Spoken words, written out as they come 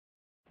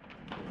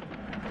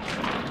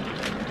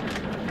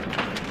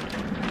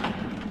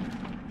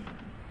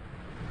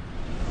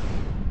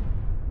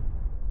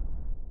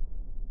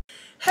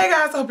Hey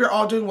guys, I hope you're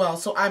all doing well.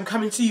 So I'm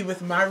coming to you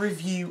with my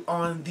review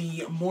on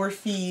the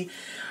Morphe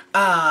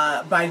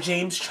by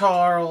James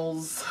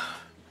Charles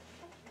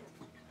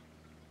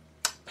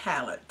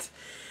palette.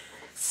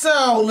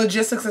 So let's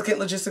get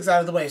logistics out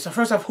of the way. So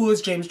first off, who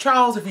is James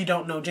Charles? If you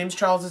don't know, James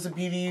Charles is a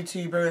beauty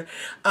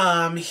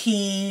YouTuber.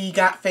 He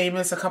got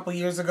famous a couple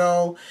years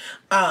ago.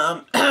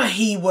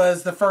 He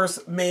was the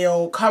first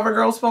male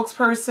CoverGirl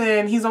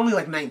spokesperson. He's only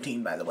like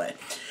 19, by the way.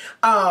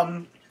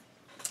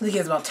 I think he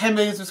has about 10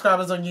 million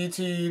subscribers on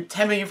YouTube,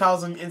 10 million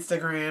followers on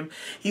Instagram.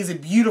 He's a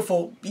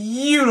beautiful,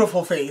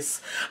 beautiful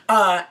face.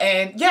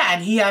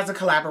 And he has a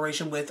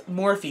collaboration with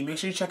Morphe. Make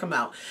sure you check him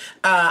out.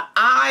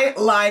 I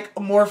like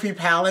Morphe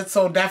palettes,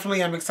 so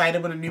definitely I'm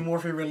excited when a new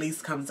Morphe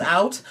release comes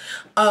out.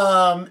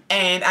 And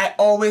I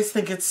always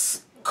think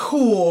it's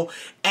cool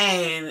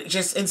and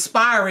just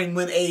inspiring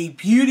when a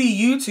beauty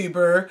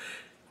YouTuber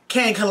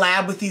can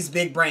collab with these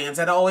big brands.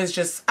 And always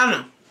just, I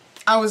don't know.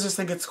 I always just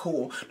think it's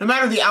cool. No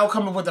matter the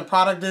outcome of what the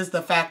product is,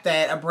 the fact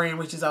that a brand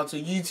reaches out to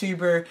a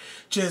YouTuber,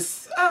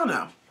 just, I don't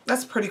know.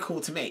 That's pretty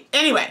cool to me.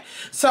 Anyway,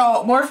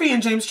 so Morphe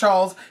and James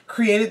Charles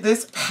created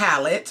this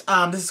palette.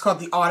 This is called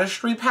the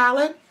Artistry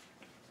palette.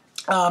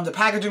 The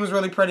packaging was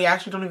really pretty. I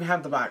actually don't even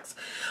have the box.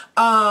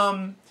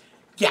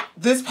 Yeah,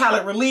 this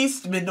palette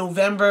released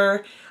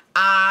mid-November.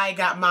 I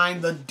got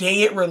mine the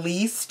day it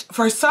released.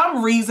 For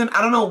some reason,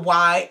 I don't know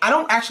why, I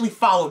don't actually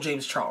follow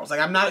James Charles. Like,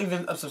 I'm not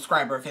even a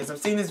subscriber of his. I've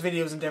seen his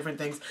videos and different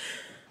things.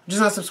 I'm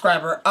just not a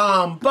subscriber.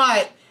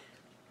 But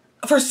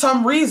for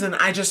some reason,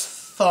 I just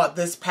thought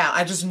this palette,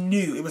 I just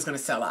knew it was going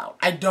to sell out.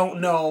 I don't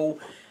know.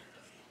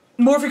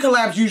 Morphe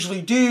collabs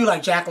usually do,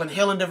 like Jaclyn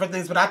Hill and different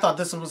things, but I thought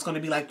this one was going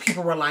to be like,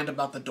 people were lined up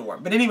out the door.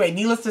 But anyway,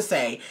 needless to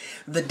say,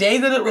 the day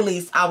that it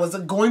released, I was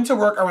going to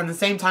work around the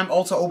same time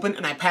Ulta opened,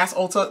 and I passed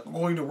Ulta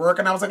going to work,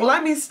 and I was like,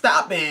 let me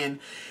stop in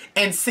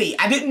and see.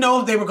 I didn't know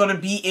if they were going to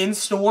be in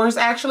stores,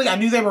 actually. I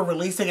knew they were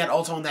releasing at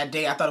Ulta on that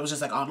day. I thought it was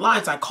just like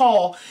online, so I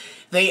call.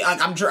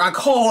 I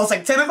call, it's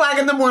like 10 o'clock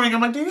in the morning. I'm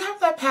like, do you have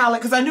that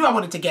palette? Because I knew I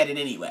wanted to get it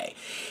anyway.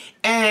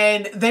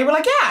 And they were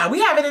like, yeah,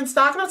 we have it in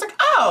stock. And I was like,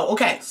 oh,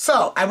 okay.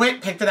 So I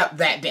went, picked it up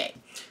that day.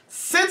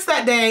 Since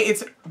that day,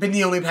 it's been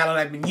the only palette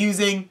I've been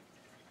using.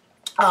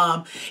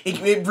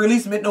 It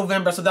released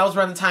mid-November, so that was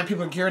around the time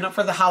people were gearing up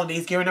for the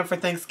holidays, gearing up for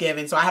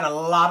Thanksgiving. So I had a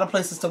lot of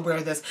places to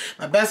wear this.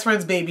 My best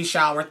friend's baby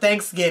shower,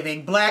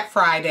 Thanksgiving, Black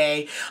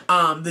Friday,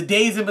 the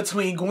days in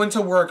between, going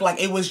to work.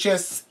 Like, it was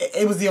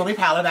the only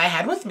palette I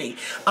had with me.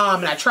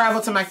 And I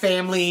traveled to my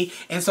family,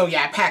 and so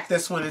yeah, I packed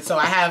this one. And so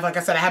I have, like I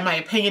said, I have my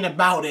opinion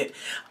about it,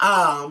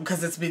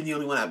 because it's been the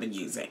only one I've been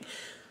using.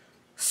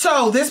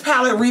 So this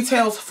palette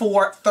retails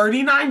for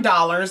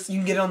 $39. You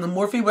can get it on the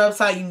Morphe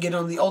website. You can get it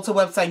on the Ulta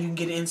website. You can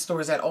get it in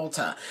stores at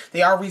Ulta.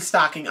 They are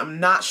restocking. I'm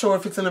not sure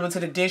if it's a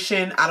limited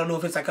edition. I don't know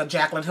if it's like a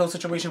Jaclyn Hill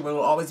situation where it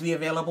will always be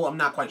available. I'm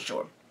not quite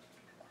sure.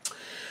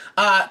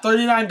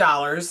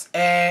 $39.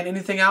 And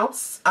anything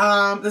else?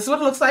 This is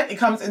what it looks like. It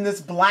comes in this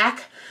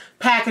black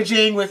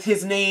packaging with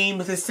his name,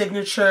 with his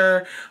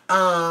signature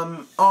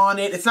on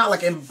it. It's not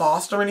like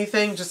embossed or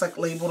anything, just like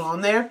labeled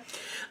on there.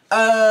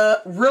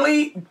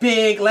 Really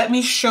big. Let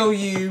me show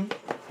you,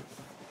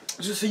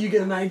 just so you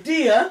get an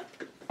idea.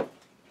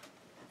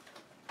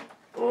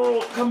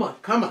 Oh, come on,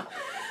 come on.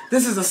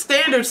 This is a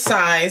standard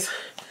size,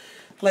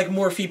 like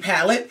Morphe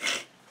palette.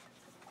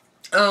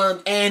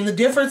 And the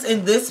difference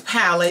in this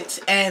palette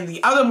and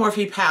the other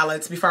Morphe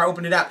palettes, before I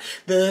open it up,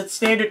 the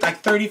standard, like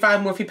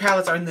 35 Morphe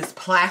palettes are in this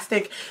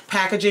plastic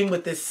packaging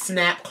with this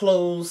snap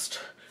closed,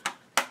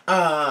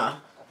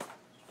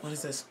 what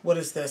is this? What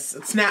is this?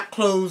 Snap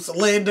closed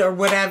lid or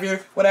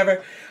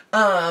whatever.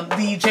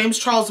 The James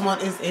Charles one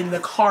is in the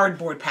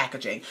cardboard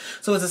packaging.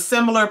 So it's a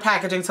similar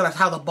packaging to like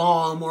how the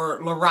Balm or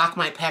Lorac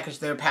might package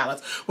their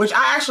palettes, which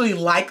I actually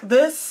like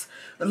this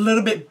a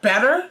little bit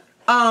better.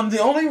 The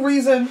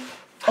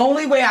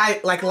only way I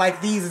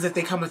like these is if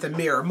they come with a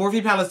mirror.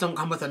 Morphe palettes don't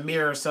come with a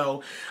mirror,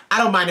 so I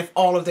don't mind if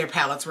all of their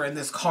palettes were in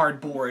this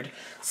cardboard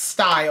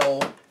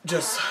style,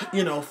 just,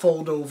 you know,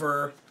 fold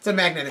over. It's a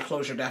magnetic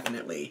closure,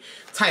 definitely,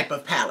 type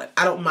of palette.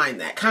 I don't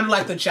mind that. Kind of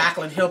like the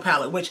Jaclyn Hill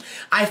palette, which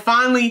I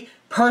finally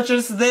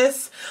purchased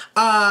this.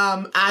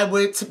 I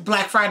went to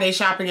Black Friday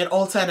shopping at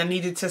Ulta, and I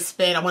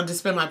wanted to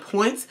spend my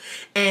points,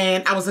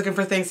 and I was looking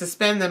for things to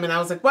spend them, and I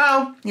was like,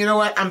 well, you know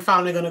what? I'm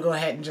finally going to go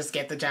ahead and just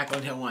get the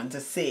Jaclyn Hill one to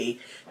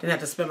see. Didn't have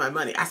to spend my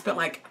money. I spent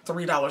like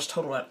 $3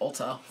 total at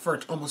Ulta for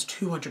almost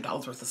 $200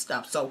 worth of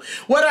stuff. So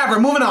whatever,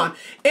 moving on.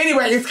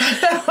 Anyway, it's kind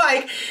of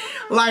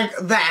like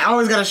that. I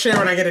always got to share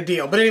when I get a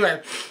deal. But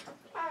anyway,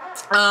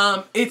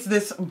 it's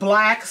this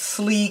black,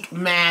 sleek,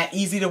 matte,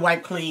 easy to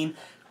wipe clean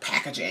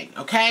packaging,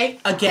 okay?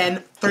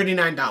 Again,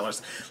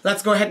 $39.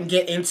 Let's go ahead and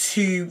get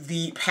into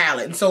the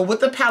palette. And so what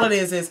the palette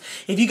is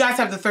if you guys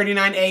have the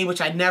 39A, which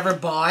I never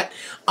bought,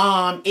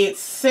 it's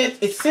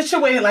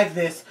situated like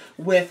this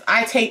with,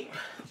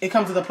 it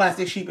comes with a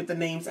plastic sheet with the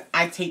names.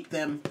 I tape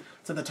them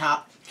to the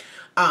top,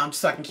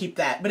 so I can keep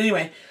that. But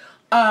anyway,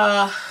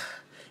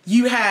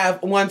 you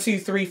have 1, 2,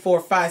 3, 4,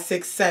 5,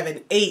 6,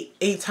 7, 8.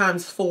 8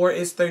 times 4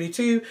 is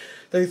 32,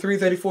 33,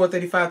 34,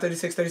 35,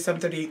 36,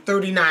 37, 38,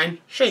 39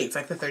 shades,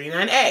 like the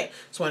 39A.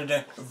 Just wanted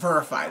to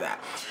verify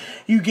that.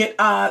 You get,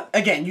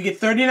 again, you get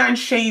 39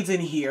 shades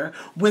in here,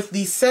 with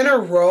the center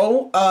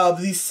row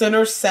of the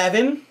center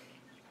 7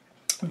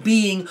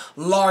 being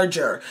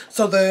larger.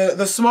 So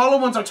the smaller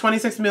ones are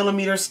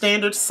 26mm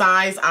standard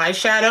size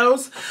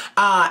eyeshadows,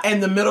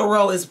 and the middle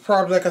row is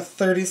probably like a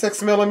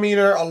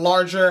 36mm, a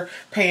larger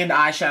panned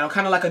eyeshadow,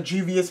 kind of like a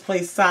Juvia's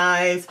Place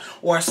size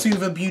or a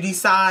Suva Beauty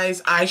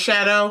size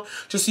eyeshadow,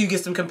 just so you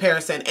get some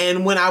comparison.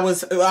 And when I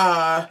was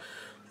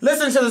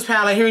listening to this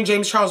palette, hearing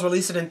James Charles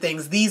release it and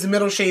things, these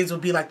middle shades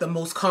would be like the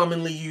most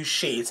commonly used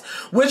shades,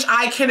 which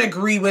I can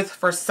agree with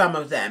for some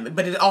of them,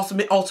 but it also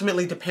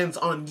ultimately depends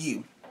on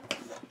you.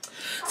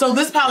 So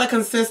this palette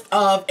consists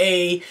of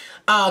a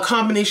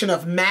combination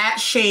of matte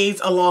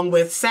shades along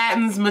with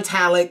satins,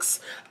 metallics,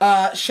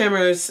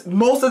 shimmers.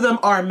 Most of them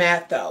are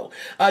matte though.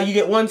 You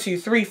get 1, 2,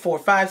 3, 4,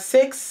 5,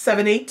 6,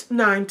 7, 8,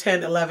 9,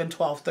 10, 11,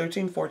 12,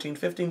 13, 14,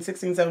 15,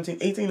 16, 17,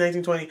 18,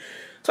 19, 20,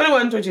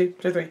 21, 22,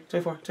 23,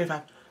 24,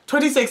 25,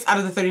 26 out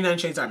of the 39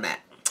 shades are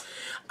matte.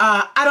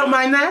 I don't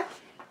mind that.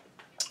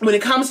 When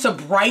it comes to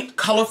bright,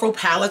 colorful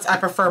palettes, I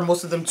prefer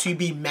most of them to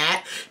be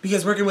matte,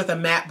 because working with a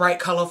matte, bright,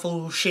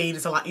 colorful shade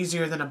is a lot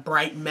easier than a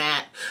bright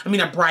matte,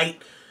 a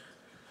bright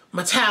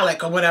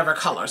metallic or whatever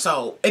color.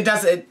 So it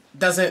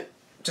doesn't,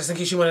 just in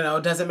case you want to know,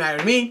 it doesn't matter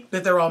to me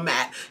that they're all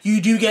matte. You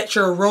do get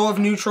your row of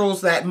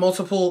neutrals, that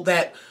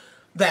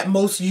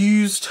most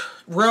used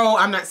row.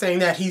 I'm not saying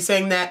that, he's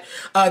saying that,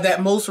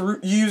 that most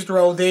used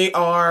row, they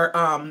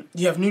are,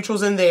 you have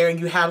neutrals in there and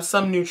you have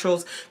some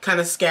neutrals kind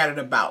of scattered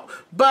about.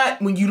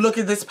 But when you look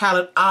at this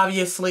palette,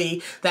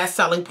 obviously that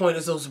selling point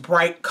is those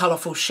bright,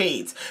 colorful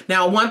shades.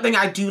 Now, one thing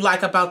I do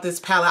like about this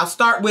palette, I'll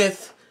start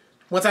with,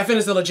 once I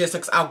finish the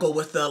logistics, I'll go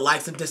with the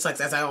likes and dislikes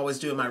as I always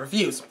do in my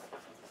reviews.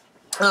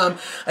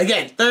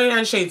 Again,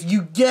 39 shades,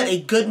 you get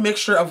a good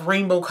mixture of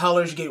rainbow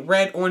colors. You get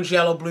red, orange,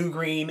 yellow, blue,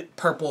 green,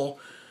 purple.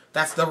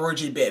 That's the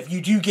orangey bit.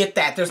 You do get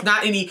that. There's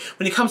not any,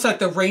 when it comes to like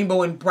the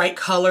rainbow and bright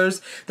colors,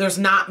 there's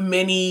not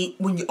many,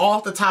 when you,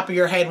 off the top of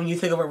your head, when you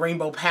think of a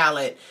rainbow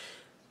palette,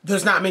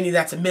 there's not many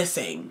that's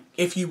missing,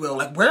 if you will.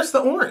 Like, where's the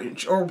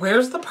orange? Or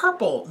where's the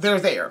purple? They're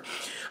there.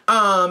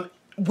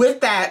 With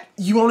that,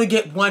 you only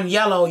get one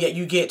yellow, yet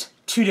you get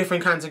 2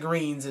 different kinds of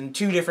greens and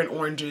 2 different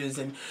oranges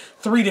and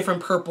 3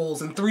 different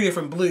purples and 3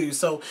 different blues.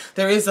 So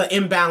there is an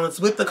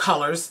imbalance with the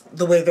colors,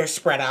 the way they're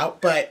spread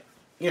out, but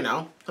you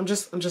know, I'm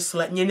just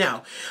letting you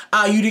know.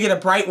 You do get a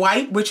bright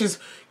white, which is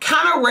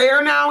kind of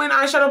rare now in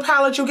eyeshadow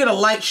palettes. You'll get a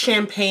light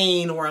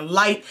champagne or a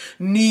light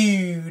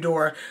nude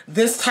or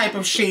this type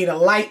of shade, a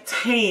light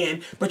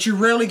tan, but you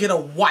rarely get a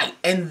white.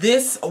 And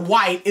this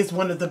white is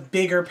one of the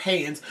bigger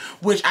pans,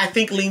 which I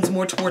think leans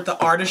more toward the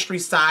artistry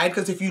side,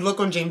 because if you look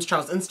on James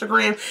Charles'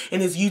 Instagram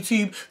and his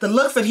YouTube, the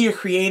looks that he is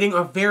creating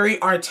are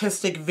very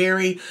artistic,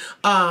 very,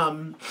 I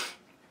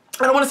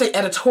don't want to say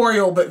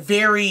editorial, but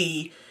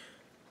very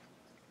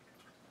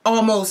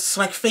almost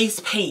like face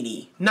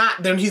painty.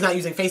 He's not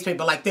using face paint,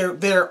 but like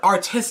they're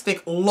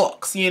artistic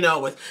looks, you know,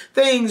 with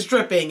things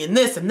dripping and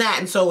this and that.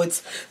 And so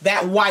it's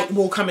that white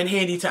will come in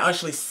handy to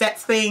actually set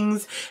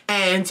things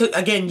and to,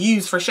 again,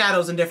 use for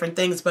shadows and different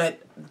things, but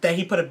that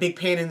he put a big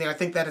pan in there, I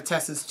think that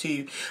attests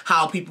to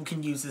how people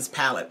can use this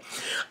palette.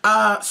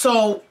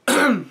 So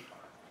I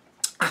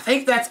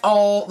think that's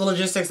all the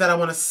logistics that I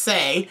want to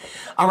say.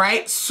 All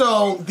right.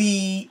 So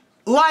the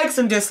likes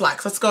and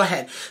dislikes. Let's go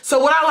ahead. So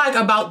what I like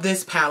about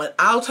this palette,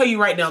 I'll tell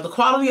you right now, the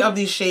quality of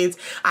these shades,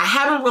 I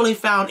haven't really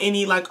found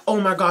any like,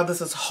 oh my God,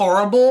 this is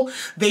horrible.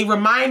 They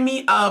remind me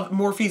of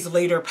Morphe's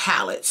later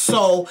palette.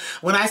 So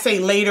when I say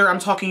later, I'm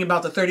talking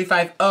about the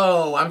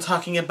 35O. I'm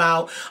talking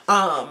about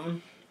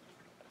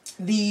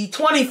the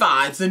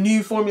 25s, the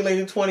new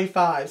formulated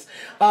 25s,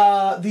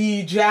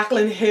 the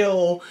Jaclyn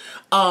Hill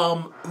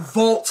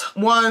Volt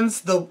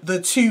ones,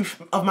 the 2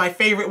 of my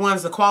favorite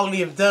ones, the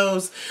quality of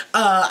those.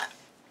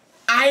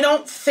 I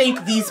don't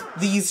think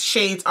these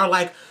shades are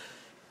like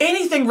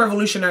anything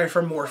revolutionary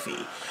for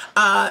Morphe.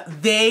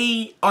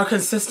 They are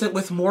consistent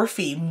with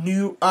Morphe,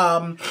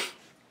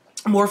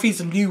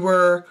 Morphe's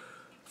newer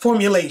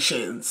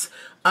formulations.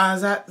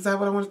 Is that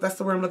what I want? That's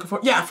the word I'm looking for.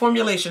 Yeah,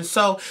 formulations.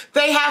 So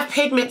they have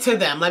pigment to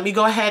them. Let me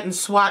go ahead and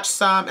swatch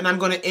some, and I'm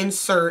going to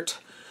insert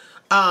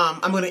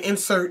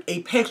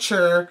a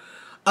picture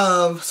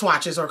of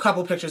swatches, or a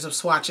couple pictures of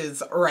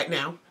swatches right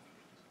now.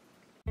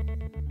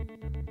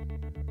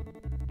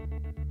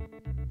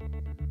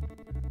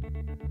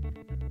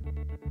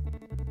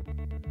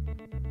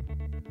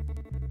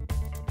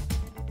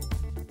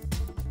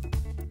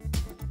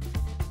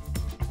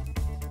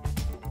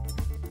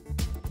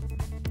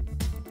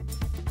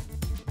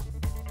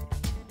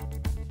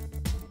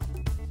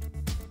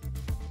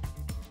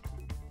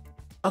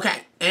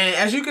 Okay, and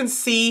as you can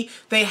see,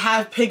 they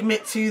have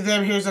pigment to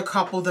them. Here's a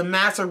couple. The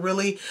mattes are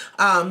really,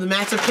 the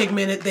mattes are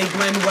pigmented. They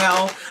blend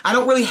well. I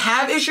don't really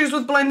have issues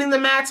with blending the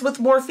mattes with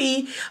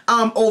Morphe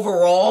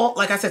overall.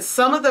 Like I said,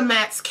 some of the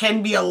mattes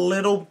can be a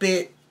little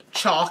bit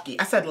chalky.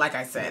 I said,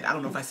 I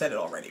don't know if I said it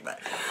already, but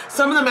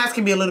some of the mattes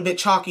can be a little bit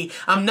chalky.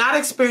 I'm not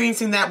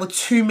experiencing that with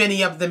too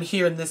many of them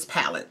here in this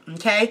palette,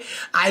 okay?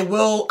 I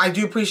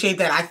do appreciate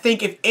that. I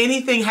think if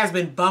anything has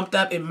been bumped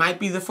up, it might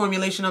be the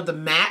formulation of the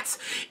mattes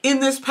in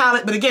this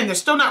palette, but again, they're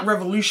still not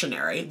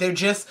revolutionary. They're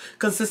just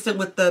consistent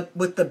with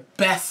the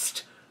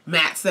best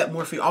mattes that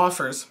Morphe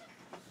offers.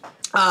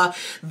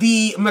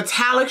 The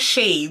metallic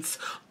shades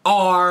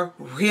are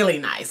really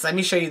nice. Let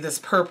me show you this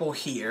purple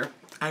here.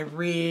 I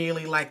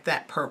really like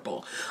that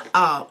purple.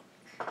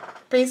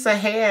 Piece of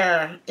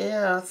hair.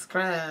 Yeah, it's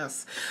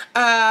grass.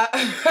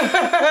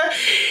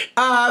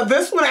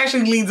 This one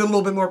actually leans a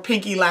little bit more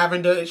pinky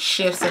lavender. It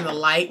shifts in the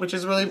light, which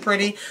is really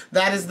pretty.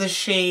 That is the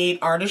shade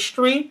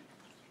Artistry.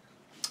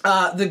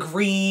 The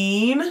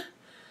green.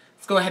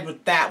 Let's go ahead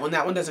with that one.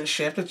 That one doesn't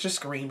shift. It's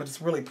just green, but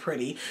it's really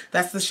pretty.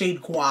 That's the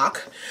shade Guac.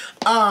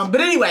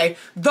 But anyway,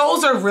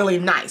 those are really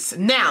nice.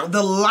 Now,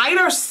 the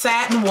lighter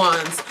satin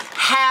ones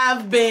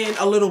have been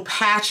a little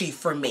patchy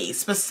for me.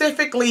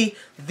 Specifically,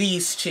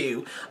 these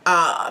two.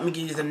 Let me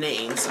give you the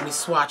names. Let me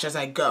swatch as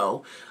I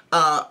go.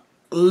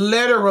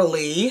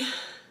 Literally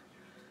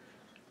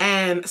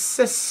and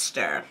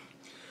Sister.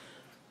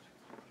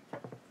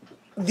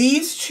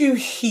 These two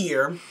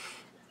here,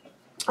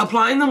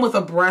 applying them with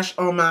a brush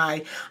on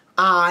my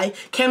eye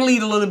can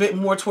lead a little bit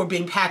more toward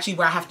being patchy,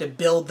 where I have to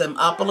build them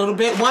up a little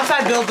bit. Once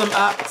I build them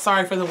up,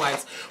 sorry for the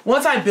whites,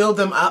 once I build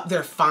them up,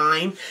 they're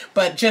fine.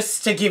 But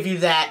just to give you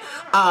that,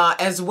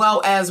 as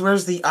well as,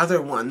 where's the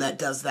other one that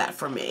does that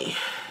for me?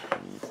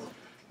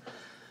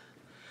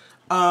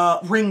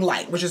 Ring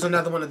Light, which is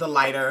another one of the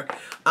lighter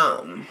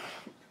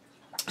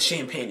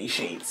champagne-y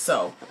shades.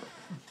 So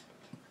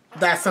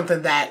that's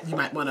something that you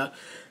might want to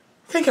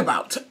think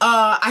about.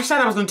 I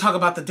said I was going to talk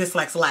about the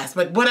Dislex last,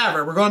 but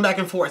whatever. We're going back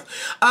and forth.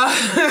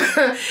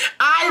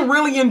 I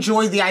really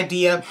enjoy the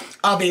idea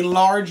of a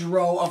large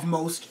row of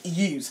most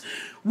used.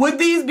 Would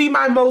these be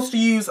my most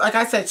used? Like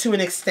I said, to an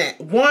extent.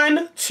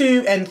 1,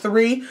 2, and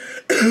 3.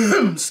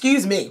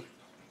 Excuse me.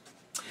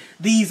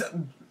 These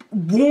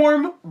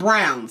warm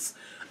browns.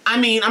 I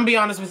mean, I'm gonna be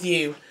honest with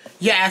you.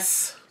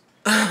 Yes.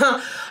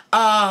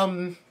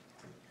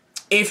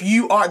 If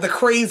you are the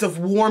craze of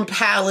warm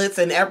palettes,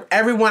 and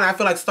everyone I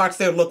feel like starts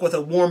their look with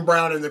a warm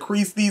brown in the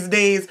crease these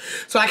days.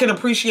 So I can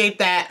appreciate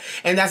that.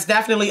 And that's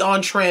definitely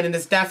on trend, and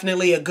it's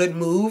definitely a good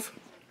move.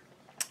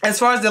 As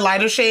far as the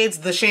lighter shades,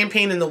 the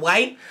champagne and the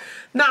white,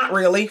 not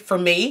really for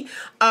me.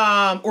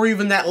 Or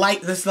even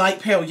this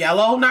light pale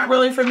yellow, not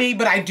really for me,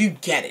 but I do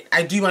get it.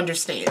 I do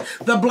understand.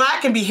 The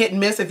black can be hit and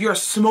miss. If you're a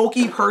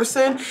smoky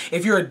person,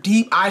 if you're a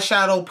deep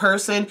eyeshadow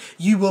person,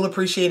 you will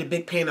appreciate a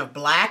big pan of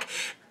black.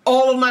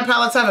 All of my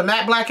palettes have a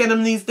matte black in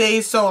them these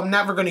days, so I'm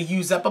never going to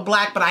use up a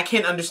black, but I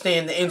can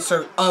understand the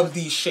insert of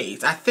these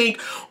shades. I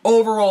think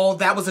overall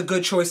that was a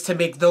good choice to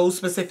make those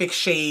specific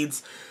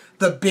shades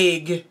the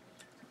big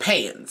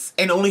pans,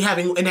 and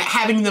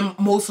having them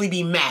mostly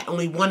be matte.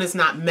 Only one is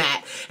not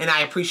matte, and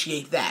I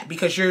appreciate that,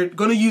 because you're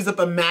going to use up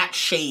a matte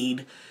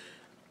shade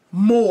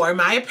more, in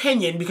my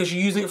opinion, because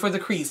you're using it for the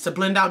crease, to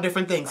blend out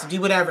different things, to do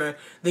whatever,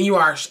 than you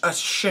are a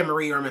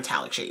shimmery or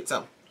metallic shade.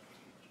 So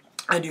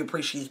I do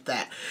appreciate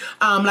that.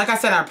 Like I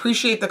said, I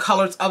appreciate the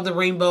colors of the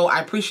rainbow.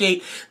 I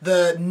appreciate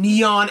the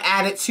neon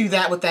added to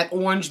that with that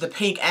orange, the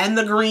pink, and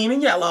the green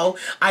and yellow.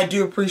 I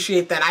do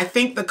appreciate that. I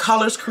think the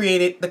colors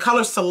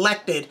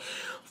selected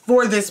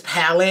for this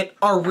palette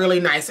are really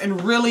nice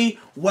and really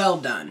well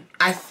done.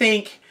 I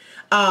think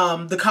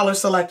the colors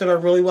selected are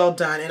really well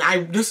done,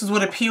 and this is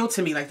what appealed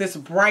to me, like this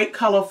bright,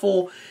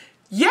 colorful.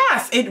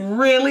 Yes, it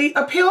really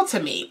appealed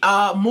to me.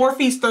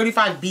 Morphe's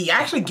 35B.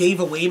 I actually gave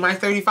away my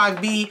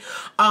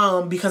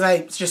 35B because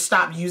I just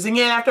stopped using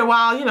it after a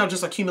while, you know,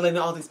 just accumulating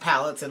all these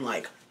palettes, and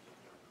like,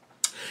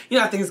 you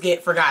know, things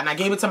get forgotten. I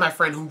gave it to my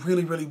friend who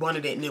really, really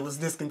wanted it, and it was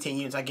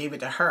discontinued, so I gave it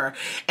to her.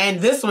 And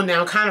this one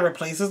now kind of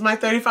replaces my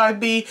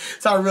 35B,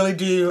 so I really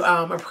do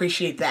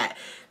appreciate that.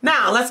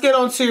 Now, let's get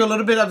on to a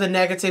little bit of the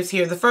negatives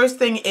here. The first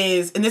thing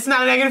is, and this is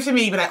not a negative to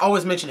me, but I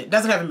always mention it,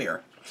 doesn't have a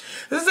mirror.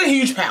 This is a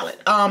huge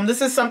palette.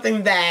 This is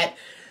something that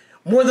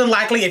more than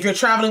likely, if you're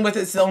traveling with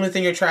it, it's the only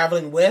thing you're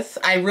traveling with.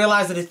 I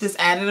realize that if this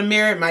added a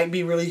mirror, it might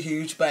be really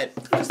huge, but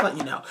I'm just letting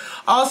you know.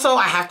 Also,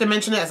 I have to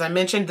mention it, as I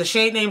mentioned, the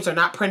shade names are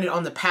not printed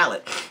on the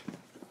palette.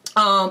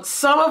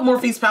 Some of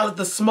Morphe's palette,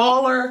 the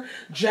smaller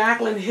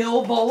Jaclyn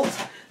Hill Bolt,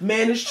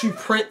 managed to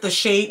print the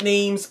shade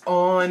names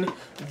on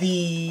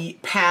the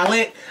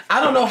palette.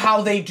 I don't know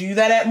how they do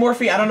that at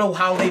Morphe. I don't know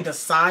how they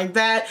decide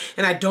that,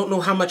 and I don't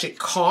know how much it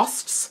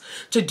costs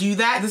to do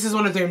that. This is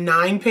one of their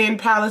 9-pan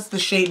palettes. The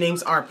shade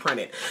names are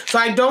printed. So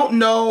I don't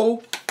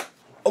know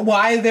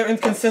why they're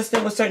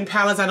inconsistent with certain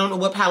palettes. I don't know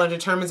what palette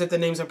determines if the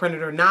names are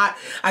printed or not.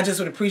 I just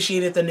would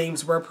appreciate if the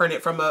names were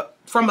printed from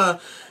a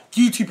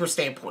YouTuber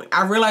standpoint.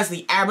 I realize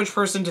the average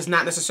person does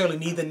not necessarily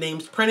need the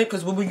names printed,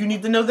 because what would you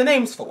need to know the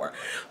names for?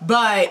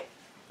 But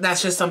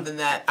that's just something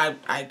that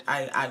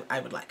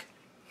I would like.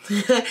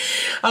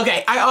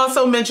 Okay, I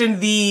also mentioned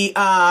the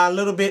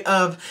little bit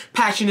of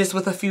patchiness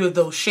with a few of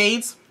those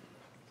shades.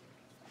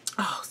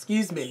 Oh,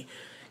 excuse me.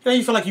 You know,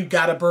 you feel like you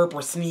gotta burp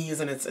or sneeze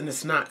and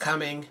it's not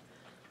coming.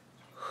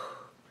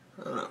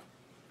 I don't know.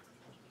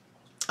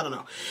 I don't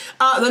know.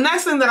 The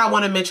next thing that I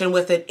want to mention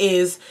with it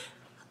is,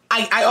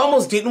 I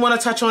almost didn't want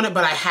to touch on it,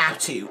 but I have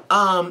to.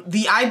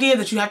 The idea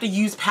that you have to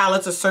use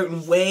palettes a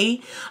certain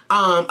way,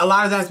 a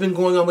lot of that's been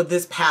going on with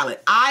this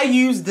palette. I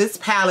use this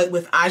palette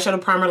with eyeshadow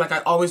primer like I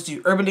always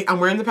do. I'm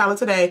wearing the palette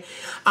today,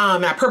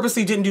 and I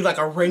purposely didn't do like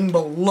a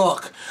rainbow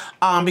look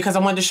because I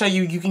wanted to show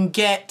you you can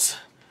get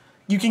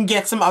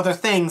some other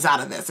things out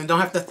of this and don't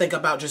have to think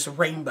about just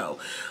rainbow.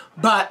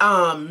 But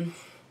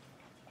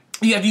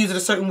you have to use it a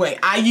certain way.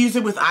 I use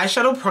it with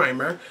eyeshadow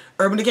primer,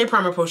 Urban Decay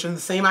Primer Potion, the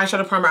same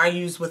eyeshadow primer I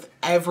use with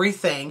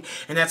everything,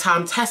 and that's how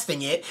I'm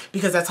testing it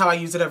because that's how I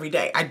use it every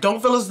day. I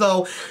don't feel as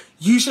though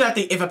you should have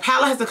to, if a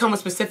palette has to come with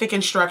specific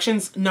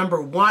instructions,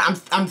 number one,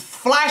 I'm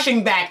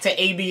flashing back to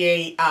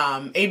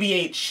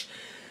ABH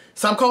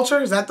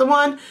Subculture, is that the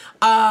one?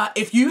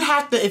 If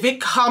it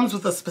comes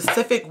with a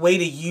specific way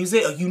to use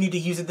it, or you need to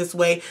use it this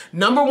way,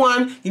 number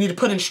one, you need to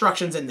put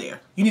instructions in there.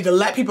 You need to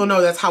let people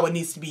know that's how it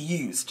needs to be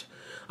used,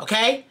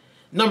 okay?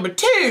 Number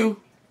two,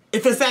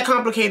 if it's that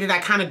complicated, I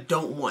kind of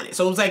don't want it.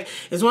 So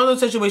it's one of those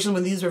situations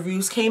when these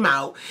reviews came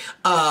out,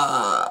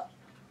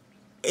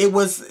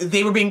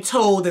 they were being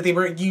told that they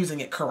weren't using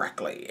it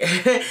correctly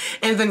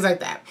and things like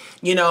that.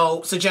 You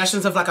know,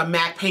 suggestions of like a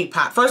MAC paint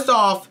pot. First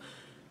off,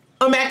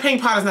 a MAC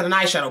paint pot is not an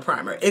eyeshadow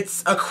primer.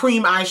 It's a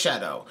cream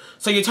eyeshadow.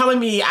 So you're telling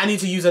me I need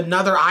to use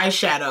another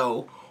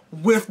eyeshadow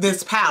with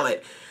this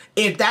palette.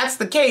 If that's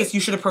the case, you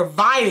should have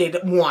provided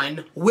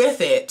one with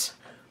it,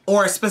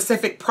 or a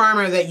specific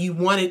primer that you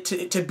want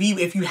it to be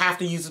if you have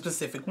to use a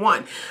specific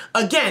one.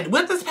 Again,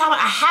 with this palette,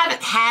 I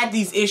haven't had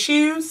these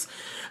issues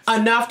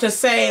enough to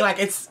say like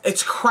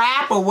it's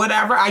crap or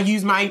whatever. I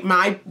use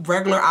my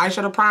regular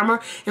eyeshadow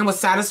primer and was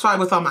satisfied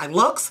with all my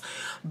looks.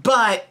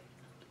 But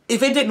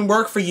if it didn't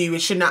work for you,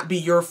 it should not be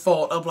your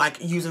fault of like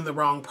using the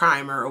wrong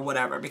primer or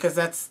whatever, because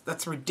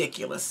that's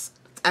ridiculous.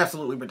 It's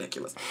absolutely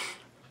ridiculous.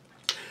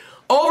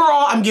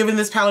 Overall, I'm giving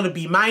this palette a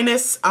B-.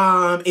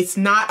 It's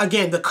not,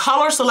 again, the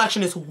color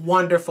selection is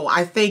wonderful.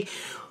 I think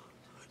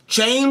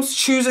James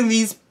choosing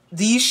these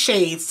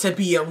shades to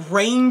be a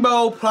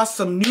rainbow plus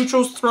some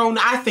neutrals thrown,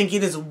 I think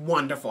it is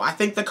wonderful. I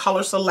think the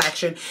color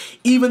selection,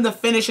 even the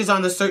finishes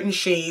on the certain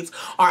shades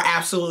are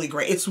absolutely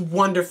great. It's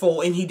wonderful,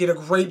 and he did a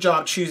great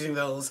job choosing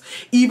those.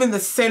 Even the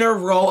center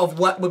row of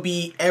what would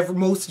be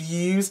most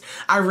used,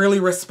 I really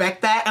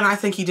respect that, and I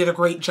think he did a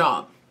great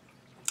job.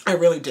 I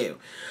really do.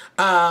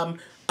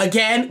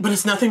 Again, but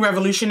it's nothing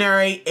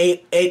revolutionary.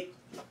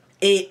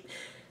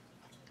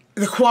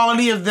 The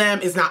quality of them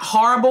is not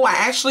horrible. I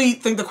actually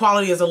think the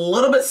quality is a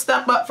little bit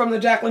step up from the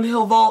Jaclyn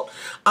Hill Vault.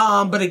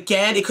 But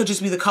again, it could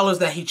just be the colors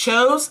that he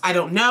chose. I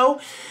don't know.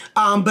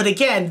 But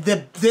again,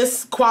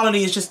 this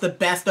quality is just the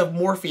best of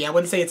Morphe. I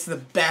wouldn't say it's the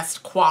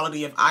best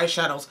quality of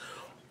eyeshadows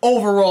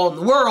overall in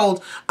the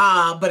world,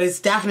 but it's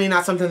definitely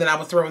not something that I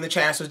would throw in the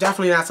trash. So it's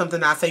definitely not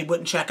something that I say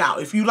wouldn't check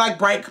out. If you like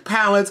bright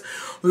palettes,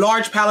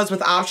 large palettes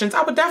with options,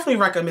 I would definitely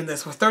recommend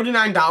this for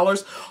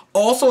 $39.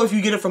 Also, if you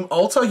get it from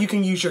Ulta, you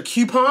can use your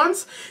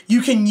coupons.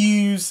 You can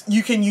use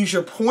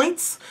your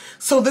points.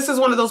 So this is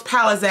one of those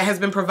palettes that has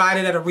been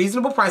provided at a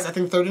reasonable price. I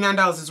think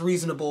 $39 is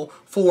reasonable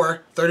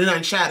for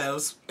 39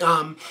 shadows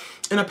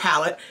in a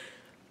palette.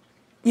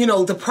 You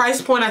know, the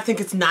price point, I think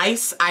it's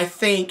nice. I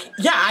think,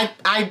 yeah,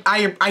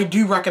 I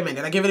do recommend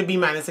it. I give it a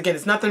B-. Again,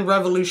 it's nothing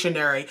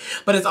revolutionary,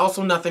 but it's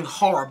also nothing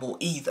horrible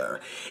either.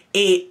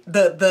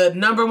 The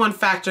number one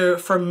factor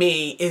for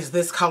me is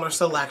this color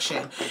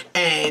selection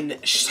and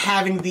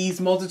having these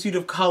multitude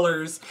of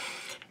colors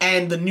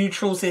and the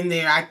neutrals in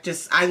there.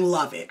 I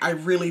love it. I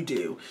really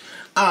do.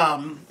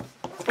 And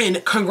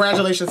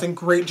congratulations and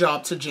great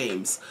job to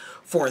James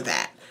for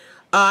that.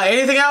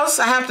 Anything else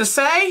I have to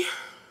say?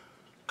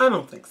 I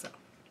don't think so.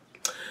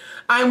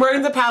 I'm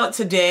wearing the palette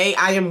today.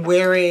 I am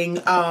wearing,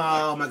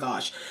 oh my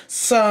gosh,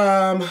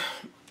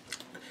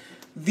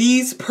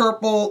 these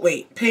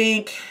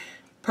pink,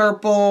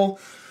 purple,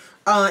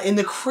 in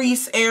the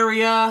crease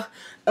area.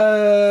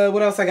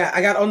 What else I got?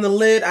 I got on the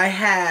lid, I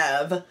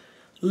have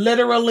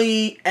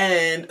Literally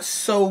and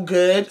So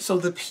Good. So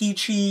the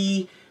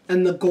peachy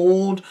and the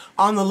gold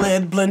on the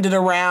lid blended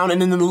around,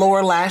 and then the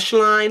lower lash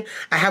line,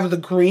 I have the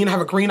green. I have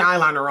a green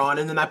eyeliner on,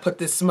 and then I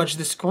put smudge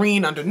this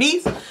green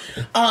underneath.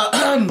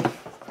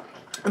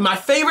 My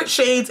favorite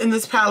shades in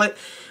this palette,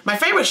 my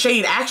favorite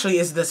shade actually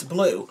is this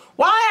blue.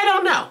 Why, I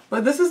don't know.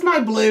 But this is my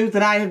blue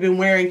that I have been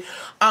wearing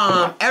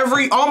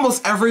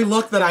almost every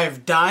look that I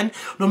have done.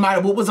 No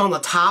matter what was on the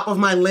top of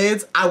my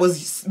lids, I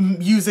was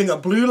using a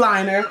blue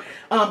liner.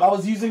 I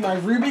was using my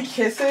Ruby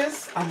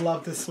Kisses. I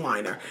love this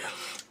liner.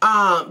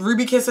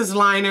 Ruby Kisses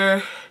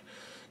liner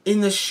in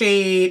the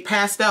shade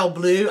Pastel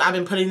Blue. I've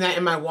been putting that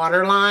in my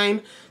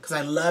waterline because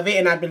I love it,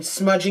 and I've been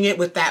smudging it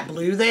with that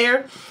blue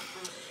there.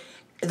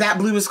 That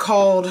blue is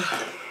called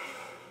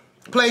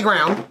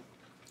Playground.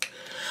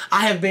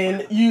 I have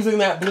been using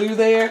that blue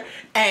there,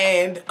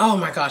 and oh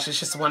my gosh, it's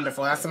just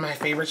wonderful. That's my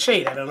favorite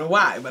shade. I don't know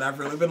why, but I've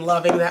really been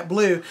loving that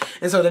blue.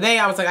 And so today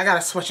I was like, I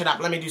gotta switch it up.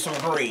 Let me do some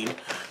green.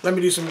 Let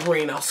me do some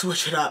green. I'll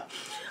switch it up.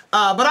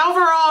 But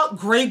overall,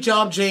 great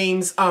job,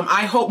 James.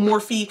 I hope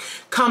Morphe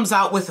comes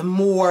out with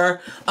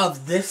more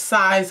of this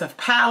size of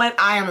palette.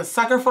 I am a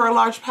sucker for a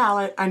large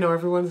palette. I know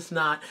everyone's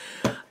not.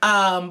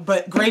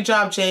 But great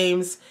job,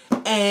 James.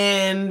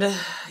 And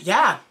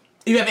yeah,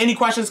 if you have any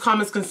questions,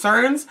 comments,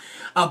 concerns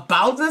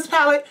about this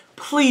palette,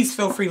 please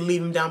feel free to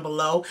leave them down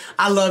below.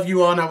 I love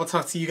you all, and I will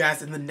talk to you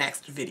guys in the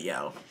next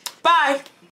video. Bye!